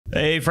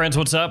Hey friends,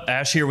 what's up?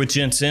 Ash here with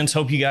Gents.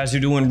 Hope you guys are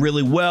doing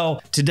really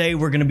well. Today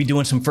we're going to be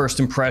doing some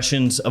first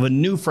impressions of a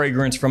new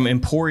fragrance from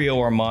Emporio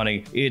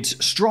Armani.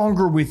 It's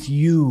Stronger With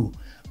You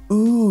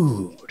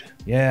OUD.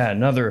 Yeah,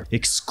 another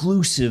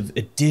exclusive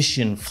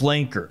edition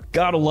flanker.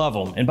 Gotta love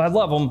them. And by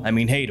love them, I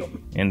mean hate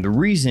them. And the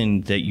reason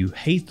that you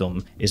hate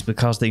them is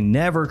because they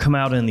never come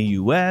out in the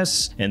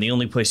US, and the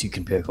only place you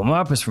can pick them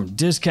up is from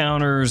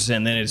discounters,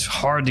 and then it's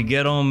hard to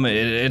get them.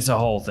 It's a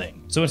whole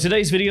thing. So in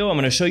today's video, I'm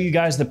gonna show you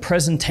guys the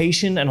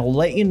presentation, and I'll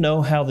let you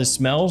know how this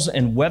smells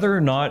and whether or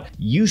not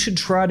you should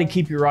try to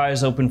keep your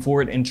eyes open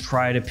for it and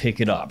try to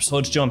pick it up. So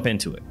let's jump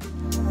into it.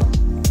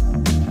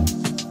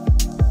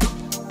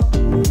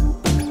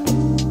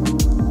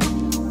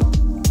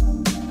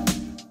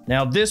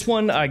 Now this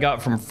one I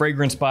got from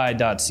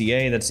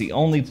fragrancebuy.ca. That's the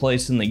only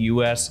place in the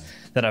US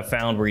that I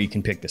found where you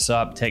can pick this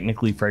up.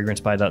 Technically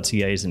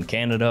fragrancebuy.ca is in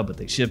Canada, but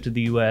they ship to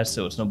the US,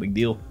 so it's no big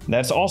deal.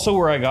 That's also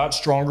where I got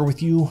Stronger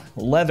With You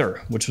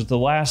Leather, which was the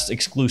last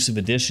exclusive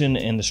edition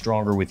in the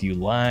Stronger With You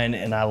line,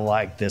 and I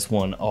like this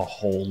one a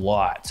whole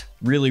lot.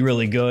 Really,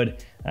 really good.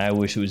 I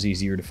wish it was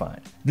easier to find.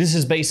 This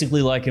is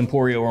basically like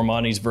Emporio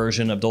Armani's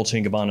version of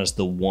Dolce & Gabbana's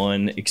The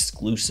One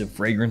exclusive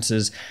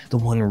fragrances, The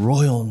One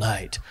Royal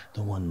Night,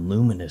 The One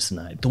Luminous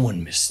Night, The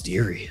One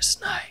Mysterious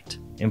Night.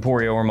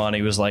 Emporio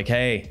Armani was like,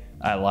 hey,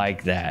 I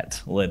like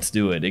that, let's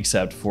do it.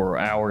 Except for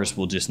ours,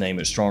 we'll just name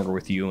it Stronger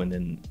With You and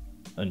then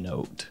a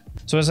note.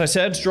 So as I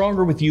said,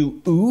 Stronger With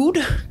You OUD.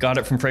 Got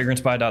it from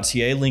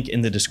fragrancebuy.ca, link in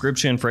the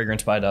description.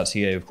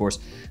 Fragrancebuy.ca, of course,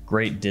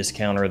 great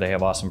discounter. They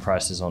have awesome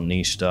prices on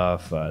niche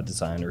stuff,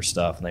 designer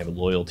stuff, and they have a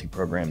loyalty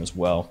program as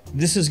well.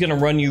 This is gonna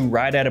run you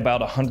right at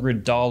about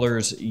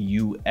 $100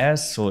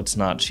 US, so it's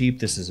not cheap.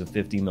 This is a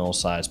 50 ml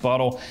size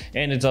bottle,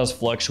 and it does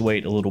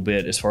fluctuate a little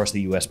bit as far as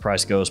the US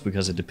price goes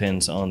because it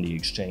depends on the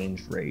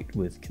exchange rate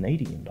with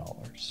Canadian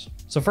dollars.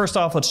 So first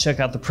off, let's check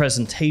out the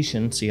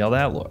presentation, see how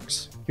that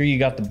looks. Here you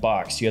got the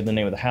box. You have the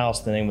name of the house,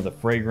 the name of the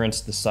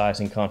fragrance, the size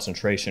and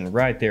concentration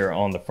right there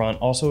on the front.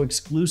 Also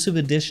exclusive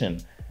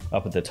edition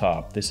up at the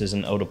top. This is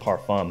an eau de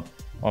parfum.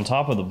 On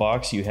top of the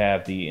box, you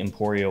have the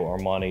Emporio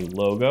Armani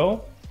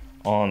logo.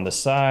 On the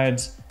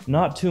sides,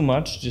 not too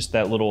much, just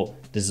that little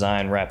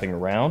design wrapping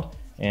around.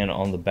 And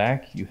on the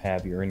back, you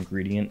have your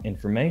ingredient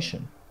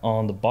information.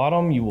 On the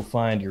bottom, you will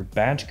find your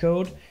batch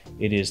code.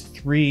 It is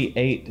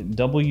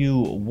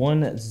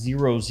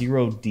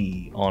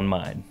 38W100D on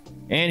mine.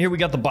 And here we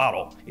got the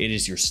bottle. It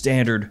is your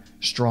standard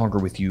Stronger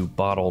With You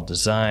bottle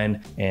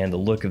design, and the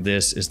look of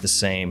this is the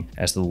same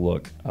as the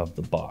look of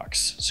the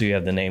box. So you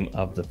have the name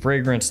of the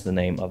fragrance, the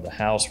name of the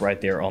house right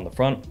there on the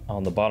front.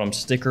 On the bottom,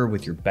 sticker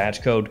with your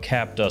batch code.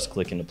 Cap does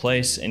click into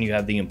place, and you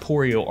have the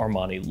Emporio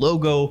Armani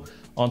logo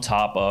on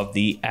top of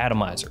the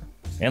atomizer.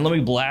 And let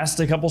me blast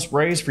a couple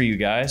sprays for you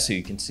guys so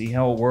you can see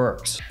how it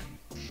works.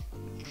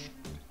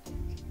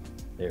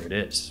 There it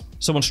is.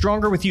 So when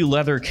Stronger With You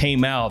Leather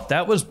came out,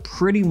 that was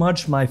pretty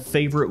much my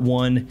favorite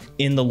one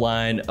in the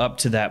line up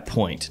to that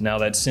point. Now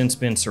that's since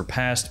been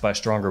surpassed by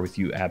Stronger With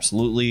You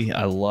absolutely.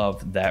 I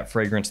love that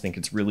fragrance, think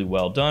it's really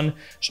well done.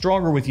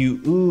 Stronger With You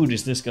OUD,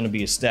 is this gonna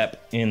be a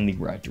step in the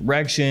right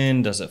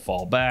direction? Does it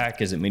fall back?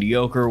 Is it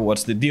mediocre?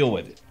 What's the deal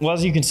with it? Well,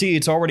 as you can see,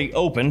 it's already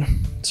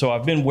open, so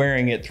I've been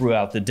wearing it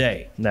throughout the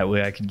day. That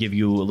way I could give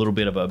you a little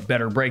bit of a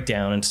better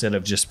breakdown instead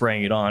of just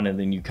spraying it on and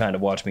then you kind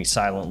of watch me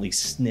silently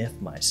sniff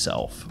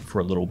myself for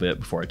a little bit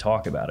before I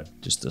talk about it.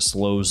 Just a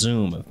slow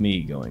zoom of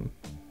me going.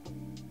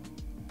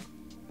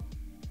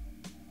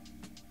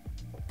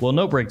 Well,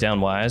 note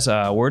breakdown wise,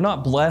 we're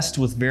not blessed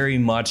with very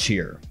much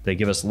here. They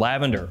give us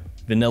lavender,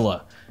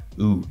 vanilla,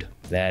 OUD.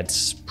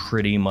 That's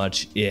pretty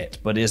much it.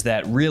 But is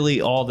that really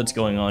all that's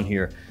going on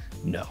here?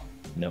 No,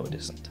 it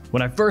isn't.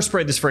 When I first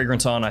sprayed this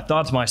fragrance on, I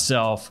thought to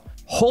myself,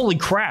 holy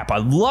crap, I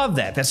love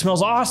that. That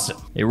smells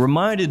awesome. It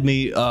reminded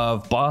me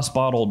of Boss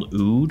Bottled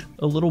OUD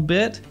a little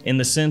bit in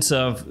the sense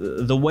of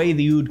the way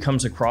the OUD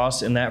comes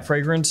across in that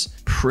fragrance,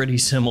 pretty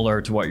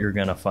similar to what you're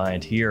gonna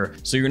find here.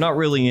 So you're not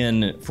really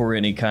in for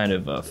any kind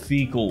of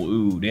fecal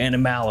OUD,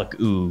 animalic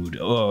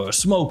OUD,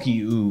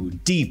 smoky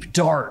OUD, deep,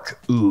 dark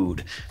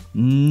OUD.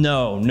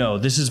 No,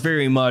 this is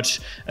very much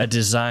a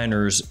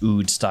designer's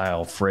OUD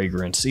style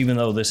fragrance. Even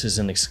though this is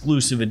an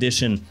exclusive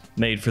edition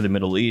made for the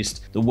Middle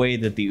East, the way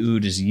that the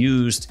OUD is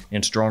used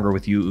in Stronger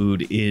With You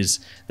OUD is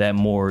that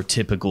more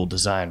typical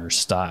designer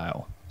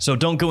style. So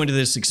don't go into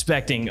this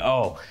expecting,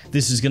 oh,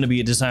 this is gonna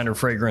be a designer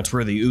fragrance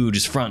where the OUD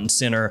is front and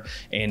center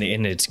and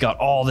it's got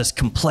all this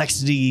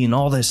complexity and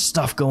all this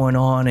stuff going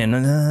on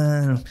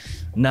and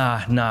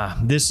nah.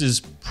 This is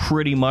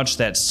pretty much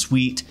that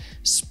sweet,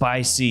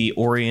 spicy,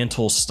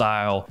 oriental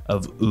style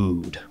of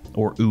OUD.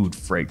 Or OUD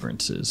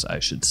fragrances, I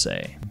should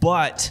say.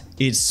 But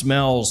it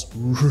smells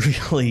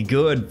really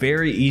good,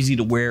 very easy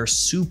to wear,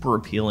 super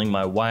appealing.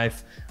 My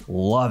wife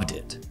loved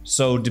it.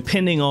 So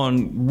depending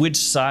on which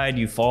side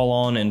you fall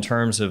on in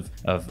terms of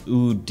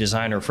OUD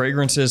designer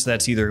fragrances,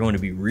 that's either going to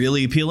be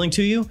really appealing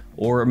to you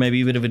or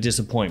maybe a bit of a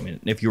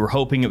disappointment. If you were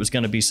hoping it was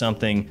going to be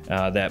something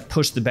that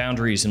pushed the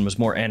boundaries and was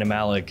more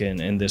animalic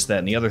and this, that,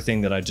 and the other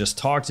thing that I just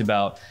talked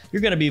about,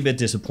 you're going to be a bit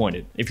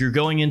disappointed. If you're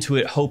going into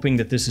it hoping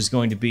that this is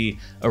going to be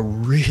a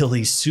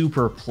really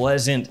super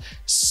pleasant,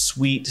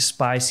 sweet,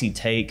 spicy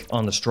take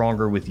on the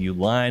Stronger With You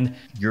line,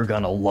 you're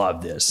going to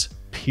love this,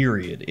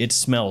 period. It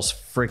smells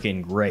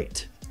freaking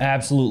great.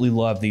 Absolutely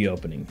love the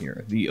opening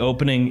here. The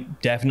opening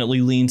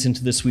definitely leans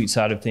into the sweet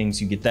side of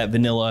things. You get that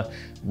vanilla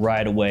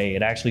right away.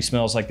 It actually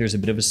smells like there's a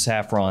bit of a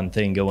saffron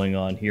thing going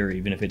on here,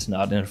 even if it's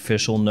not an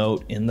official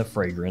note in the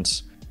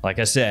fragrance. Like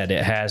I said,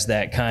 it has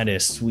that kind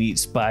of sweet,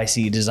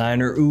 spicy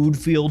designer oud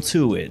feel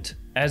to it.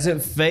 As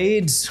it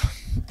fades,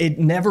 it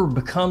never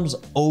becomes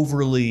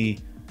overly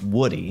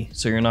woody,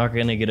 so you're not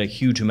going to get a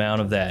huge amount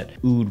of that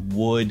oud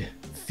wood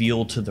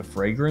feel to the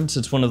fragrance.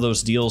 It's one of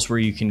those deals where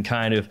you can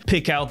kind of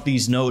pick out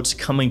these notes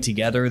coming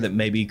together that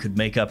maybe could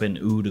make up an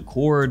oud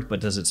accord, but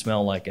does it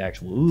smell like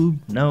actual oud?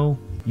 No.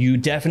 You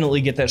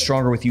definitely get that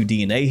Stronger With You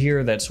DNA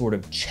here, that sort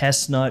of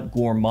chestnut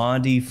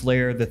gourmandy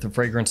flair that the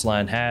fragrance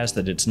line has,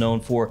 that it's known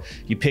for.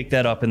 You pick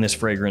that up in this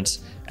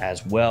fragrance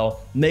as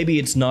well. Maybe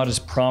it's not as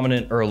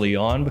prominent early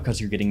on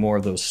because you're getting more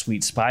of those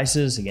sweet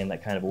spices, again,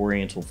 that kind of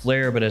oriental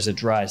flair, but as it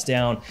dries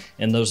down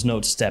and those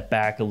notes step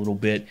back a little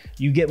bit,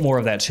 you get more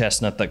of that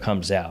chestnut that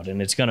comes out,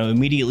 and it's going to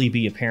immediately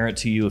be apparent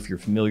to you if you're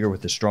familiar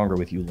with the Stronger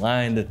With You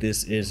line that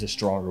this is a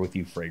Stronger With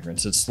You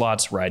fragrance. It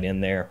slots right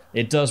in there.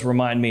 It does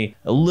remind me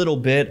a little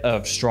bit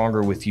of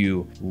Stronger With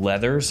You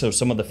leather, so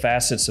some of the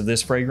facets of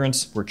this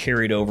fragrance were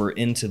carried over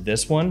into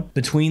this one.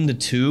 Between the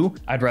two,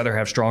 I'd rather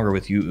have Stronger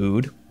With You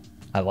oud.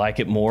 I like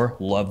it more,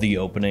 love the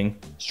opening.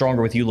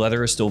 Stronger With You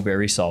leather is still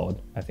very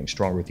solid. I think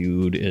Stronger With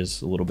You oud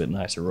is a little bit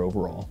nicer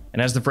overall.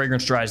 And as the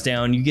fragrance dries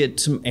down, you get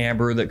some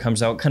amber that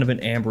comes out, kind of an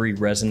ambery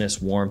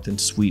resinous warmth and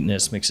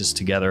sweetness mixes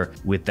together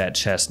with that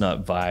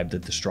chestnut vibe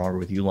that the Stronger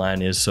With You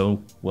line is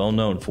so well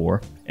known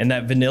for. And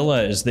that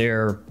vanilla is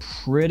there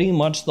pretty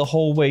much the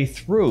whole way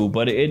through,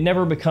 but it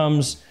never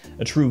becomes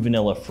a true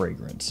vanilla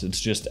fragrance.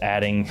 It's just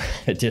adding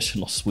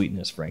additional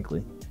sweetness,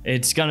 frankly.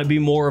 It's gonna be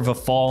more of a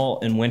fall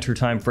and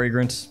wintertime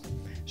fragrance.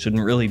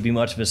 Shouldn't really be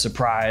much of a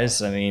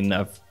surprise. I mean,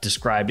 I've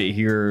described it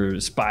here,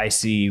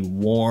 spicy,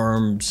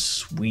 warm,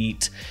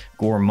 sweet,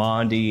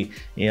 gourmandy,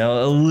 you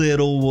know, a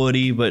little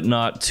woody, but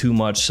not too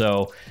much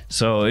so.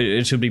 So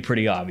it should be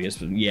pretty obvious,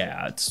 but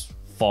yeah, it's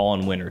fall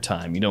and winter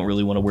time. You don't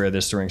really want to wear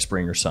this during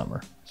spring or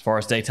summer. As far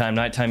as daytime,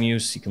 nighttime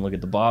use, you can look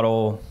at the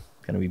bottle.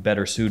 Going to be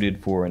better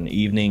suited for an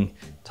evening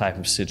type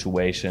of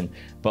situation.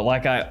 But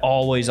like I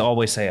always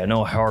say, I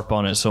know I harp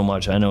on it so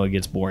much, I know it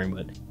gets boring,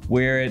 but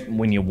wear it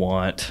when you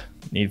want.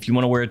 If you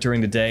want to wear it during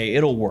the day,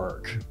 it'll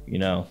work, you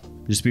know.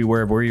 Just be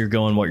aware of where you're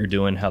going, what you're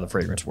doing, how the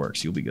fragrance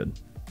works, you'll be good.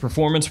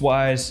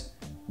 Performance-wise,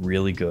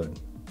 really good.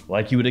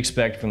 Like you would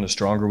expect from the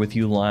Stronger With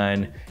You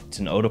line, it's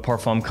an eau de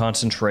parfum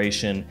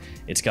concentration.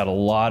 It's got a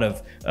lot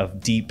of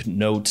deep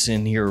notes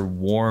in here,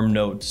 warm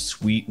notes,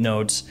 sweet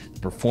notes. The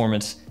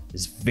performance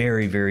is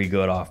very, very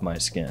good off my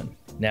skin.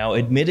 Now,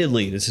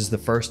 admittedly, this is the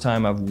first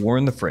time I've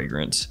worn the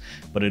fragrance,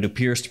 but it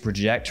appears to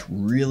project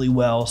really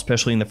well,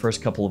 especially in the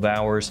first couple of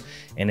hours,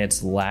 and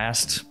it's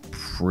last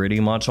pretty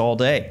much all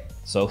day.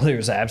 So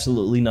there's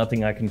absolutely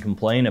nothing I can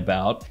complain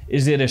about.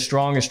 Is it as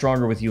strong as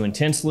Stronger With You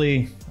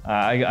intensely?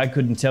 I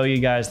couldn't tell you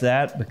guys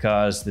that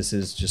because this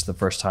is just the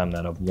first time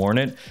that I've worn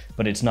it,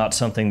 but it's not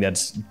something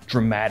that's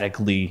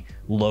dramatically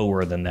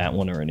lower than that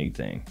one or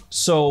anything.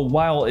 So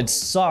while it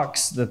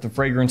sucks that the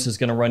fragrance is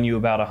gonna run you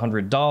about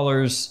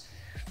 $100,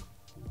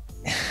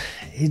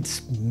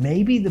 it's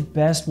maybe the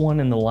best one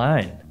in the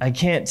line. I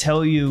can't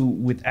tell you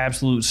with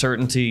absolute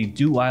certainty,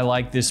 do I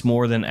like this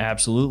more than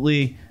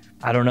absolutely?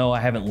 I don't know, I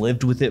haven't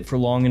lived with it for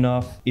long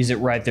enough. Is it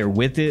right there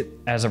with it?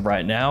 As of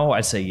right now,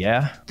 I'd say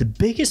yeah. The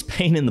biggest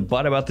pain in the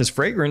butt about this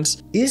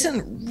fragrance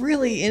isn't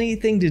really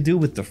anything to do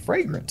with the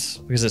fragrance,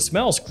 because it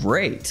smells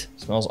great.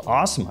 It smells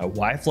awesome. My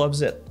wife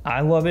loves it.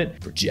 I love it.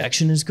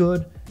 Projection is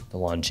good. The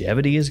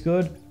longevity is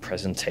good.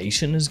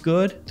 Presentation is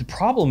good. The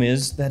problem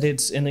is that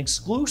it's an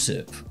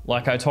exclusive,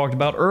 like I talked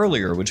about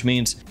earlier, which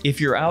means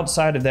if you're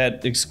outside of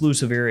that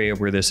exclusive area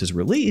where this is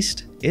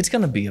released, it's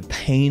gonna be a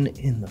pain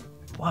in the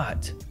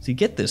butt to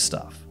get this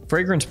stuff.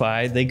 Fragrance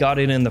Spy, they got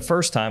it in the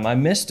first time, I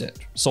missed it,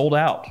 sold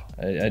out.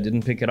 I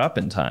didn't pick it up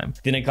in time.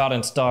 Then it got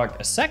in stock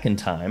a second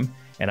time,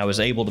 and I was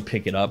able to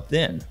pick it up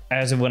then.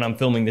 As of when I'm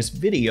filming this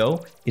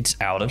video, it's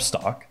out of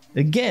stock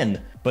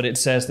again, but it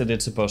says that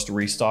it's supposed to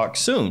restock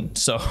soon.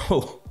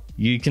 So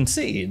you can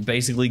see it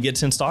basically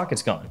gets in stock,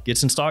 it's gone.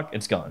 Gets in stock,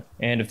 it's gone.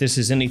 And if this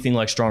is anything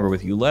like Stronger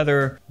With You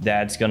leather,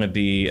 that's gonna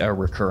be a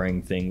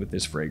recurring thing with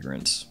this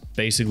fragrance.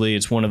 Basically,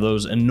 it's one of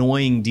those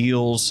annoying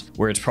deals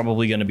where it's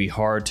probably going to be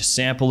hard to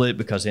sample it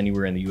because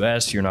anywhere in the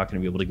US, you're not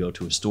going to be able to go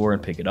to a store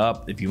and pick it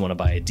up. If you want to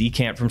buy a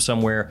decant from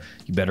somewhere,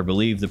 you better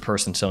believe the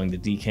person selling the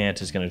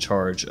decant is going to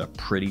charge a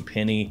pretty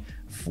penny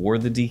for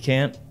the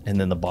decant, and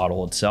then the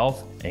bottle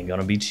itself ain't going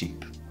to be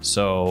cheap.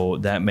 So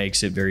that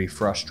makes it very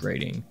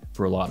frustrating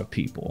for a lot of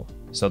people.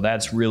 So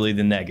that's really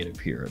the negative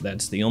here.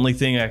 That's the only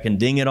thing I can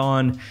ding it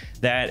on.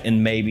 That,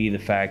 and maybe the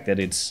fact that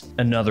it's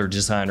another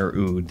designer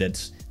oud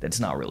that's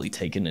not really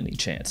taking any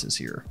chances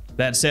here.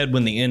 That said,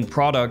 when the end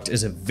product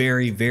is a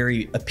very,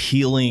 very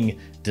appealing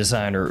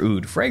designer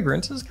oud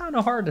fragrance, it's kind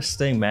of hard to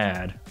stay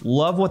mad.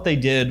 Love what they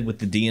did with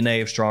the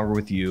DNA of Stronger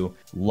With You.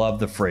 Love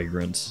the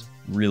fragrance.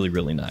 Really,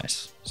 really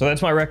nice. So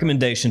that's my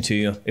recommendation to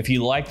you. If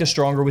you like the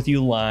Stronger With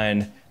You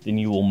line, then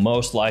you will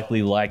most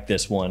likely like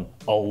this one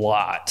a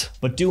lot.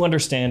 But do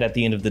understand, at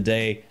the end of the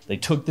day, they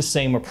took the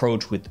same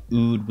approach with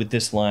oud with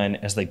this line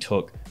as they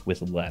took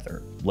with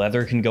leather.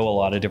 Leather can go a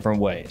lot of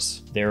different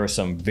ways. There are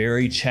some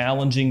very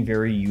challenging,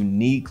 very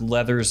unique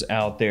leathers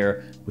out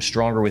there. With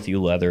Stronger With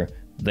You leather,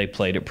 they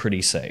played it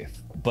pretty safe.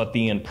 But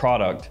the end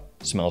product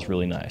smells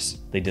really nice.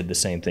 They did the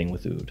same thing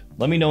with oud.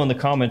 Let me know in the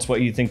comments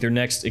what you think their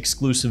next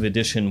exclusive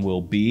edition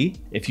will be.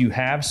 If you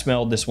have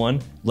smelled this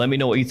one, let me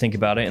know what you think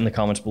about it in the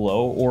comments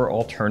below, or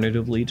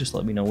alternatively, just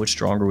let me know which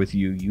Stronger With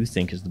You you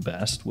think is the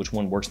best, which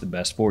one works the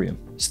best for you.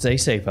 Stay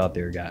safe out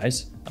there,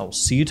 guys. I will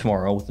see you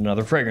tomorrow with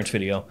another fragrance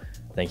video.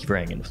 Thank you for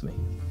hanging with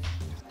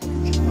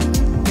me.